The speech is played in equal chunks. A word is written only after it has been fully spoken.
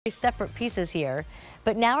Separate pieces here,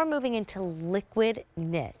 but now we're moving into liquid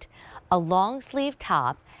knit, a long sleeve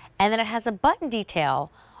top, and then it has a button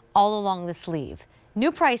detail all along the sleeve.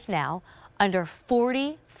 New price now, under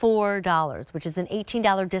 $44, which is an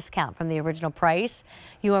 $18 discount from the original price.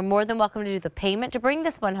 You are more than welcome to do the payment to bring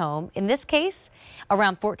this one home. In this case,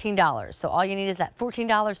 around $14. So all you need is that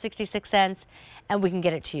 $14.66, and we can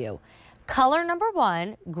get it to you. Color number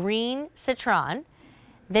one, green citron.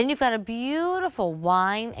 Then you've got a beautiful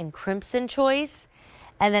wine and crimson choice.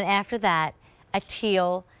 And then after that, a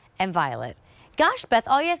teal and violet. Gosh, Beth,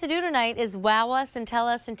 all you have to do tonight is wow us and tell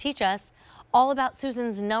us and teach us all about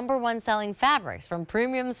Susan's #1 selling fabrics, from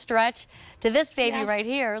premium stretch to this baby right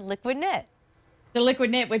here, liquid knit. The liquid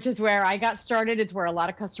knit, which is where I got started. It's where a lot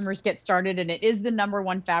of customers get started, and it is the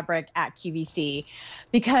 #1 fabric at QVC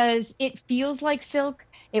because it feels like silk.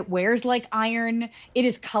 It wears like iron. It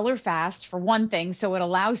is color fast, for one thing, so it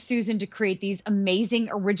allows Susan to create these amazing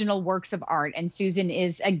original works of art. And Susan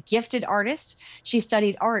is a gifted artist. She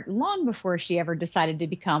studied art long before she ever decided to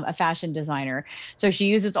become a fashion designer. So she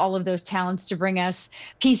uses all of those talents to bring us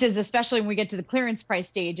pieces, especially when we get to the clearance price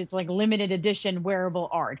stage. It's like limited edition wearable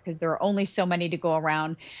art because there are only so many to go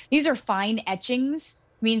around. These are fine etchings.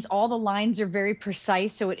 Means all the lines are very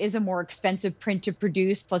precise, so it is a more expensive print to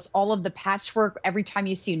produce, plus all of the patchwork. Every time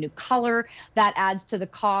you see a new color, that adds to the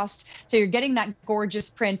cost. So you're getting that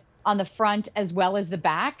gorgeous print on the front as well as the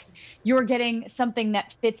back. You're getting something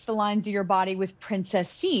that fits the lines of your body with princess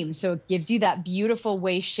seam, so it gives you that beautiful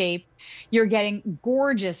waist shape. You're getting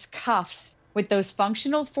gorgeous cuffs with those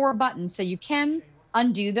functional 4 buttons, so you can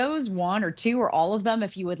undo those, 1 or 2 or all of them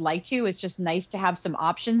if you would like to. It's just nice to have some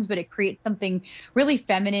options, but it creates something really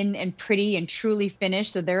feminine and pretty and truly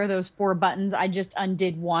finished. So there are those 4 buttons. I just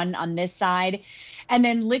undid 1 on this side. And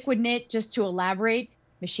then liquid knit, just to elaborate,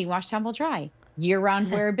 machine wash, tumble dry. Year-round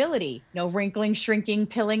wearability, no wrinkling, shrinking,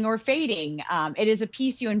 pilling, or fading. It is a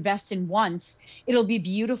piece you invest in once. It'll be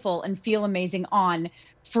beautiful and feel amazing on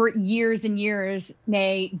for years and years,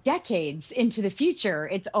 nay, decades into the future.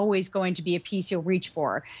 It's always going to be a piece you'll reach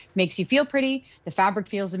for. Makes you feel pretty. The fabric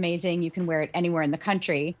feels amazing. You can wear it anywhere in the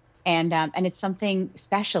country. And it's something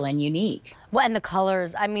special and unique. Well, and the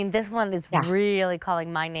colors, I mean, this one is really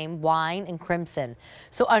calling my name, wine and crimson.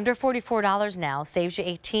 So under $44 now, saves you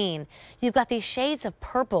 $18. You've got these shades of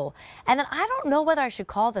purple. And then I don't know whether I should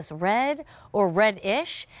call this red or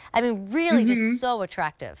red-ish. I mean, really just so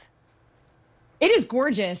attractive. It is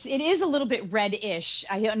gorgeous. It is a little bit red-ish.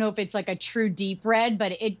 I don't know if it's like a true deep red,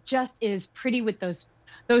 but it just is pretty with those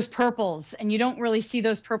purples. And you don't really see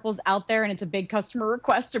those purples out there, and it's a big customer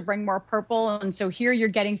request to bring more purple. And so here you're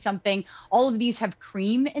getting something. All of these have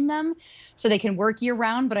cream in them, so they can work year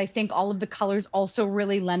round, but I think all of the colors also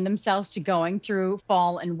really lend themselves to going through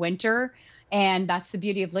fall and winter. And that's the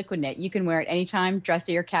beauty of liquid knit. You can wear it anytime,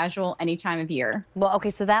 dressy or casual, any time of year. Well, okay,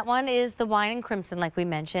 so that one is the wine and crimson, like we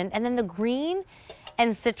mentioned. And then the green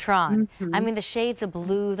and citron. I mean, the shades of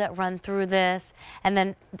blue that run through this. And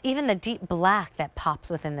then even the deep black that pops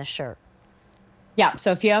within the shirt. Yeah,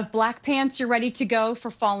 so if you have black pants, you're ready to go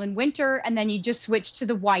for fall and winter, and then you just switch to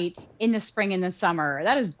the white in the spring and the summer.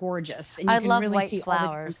 That is gorgeous. And you I can love really white see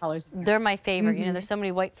flowers. All the colors. They're my favorite. You know, there's so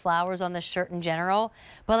many white flowers on this shirt in general,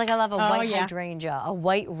 but like I love a white hydrangea, a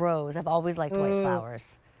white rose. I've always liked white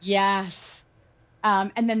flowers. Yes.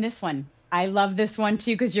 And then this one. I love this one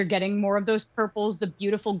too because you're getting more of those purples, the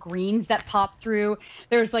beautiful greens that pop through.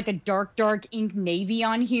 There's like a dark ink navy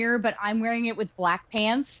on here, but I'm wearing it with black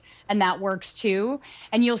pants, and that works too.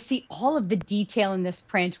 And you'll see all of the detail in this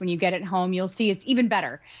print when you get it home. You'll see it's even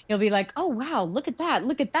better. You'll be like, oh, wow, look at that.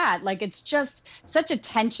 Look at that. Like, it's just such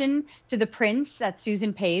attention to the prints that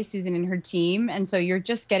Susan pays, Susan and her team. And so you're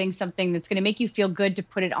just getting something that's going to make you feel good to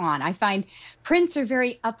put it on. I find prints are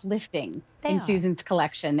very uplifting in Susan's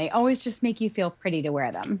collection. They always just make you feel pretty to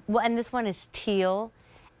wear them. Well, and this one is teal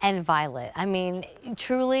and violet. I mean,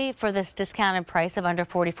 truly, for this discounted price of under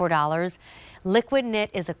 $44, liquid knit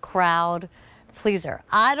is a crowd pleaser.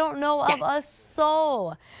 I don't know of a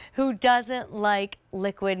soul who doesn't like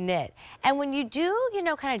liquid knit. And when you do, you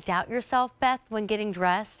know, kind of doubt yourself, Beth, when getting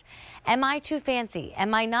dressed, am I too fancy?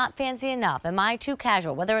 Am I not fancy enough? Am I too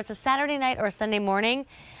casual? Whether it's a Saturday night or a Sunday morning,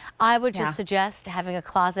 I would just suggest having a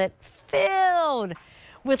closet filled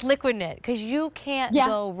with liquid knit, because you can't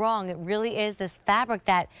go wrong. It really is this fabric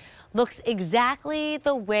that looks exactly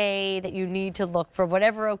the way that you need to look for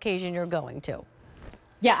whatever occasion you're going to.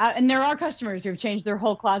 Yeah, and there are customers who've changed their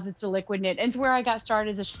whole closets to liquid knit. It's where I got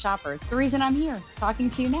started as a shopper. It's the reason I'm here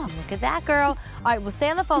talking to you now. Look at that, girl. All right, we'll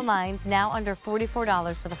stay on the phone lines. Now under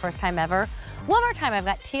 $44 for the first time ever. One more time, I've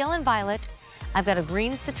got teal and violet. I've got a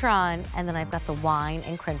green citron, and then I've got the wine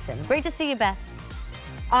and crimson. Great to see you, Beth.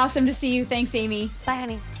 Awesome to see you. Thanks, Amy. Bye,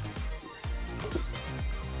 honey.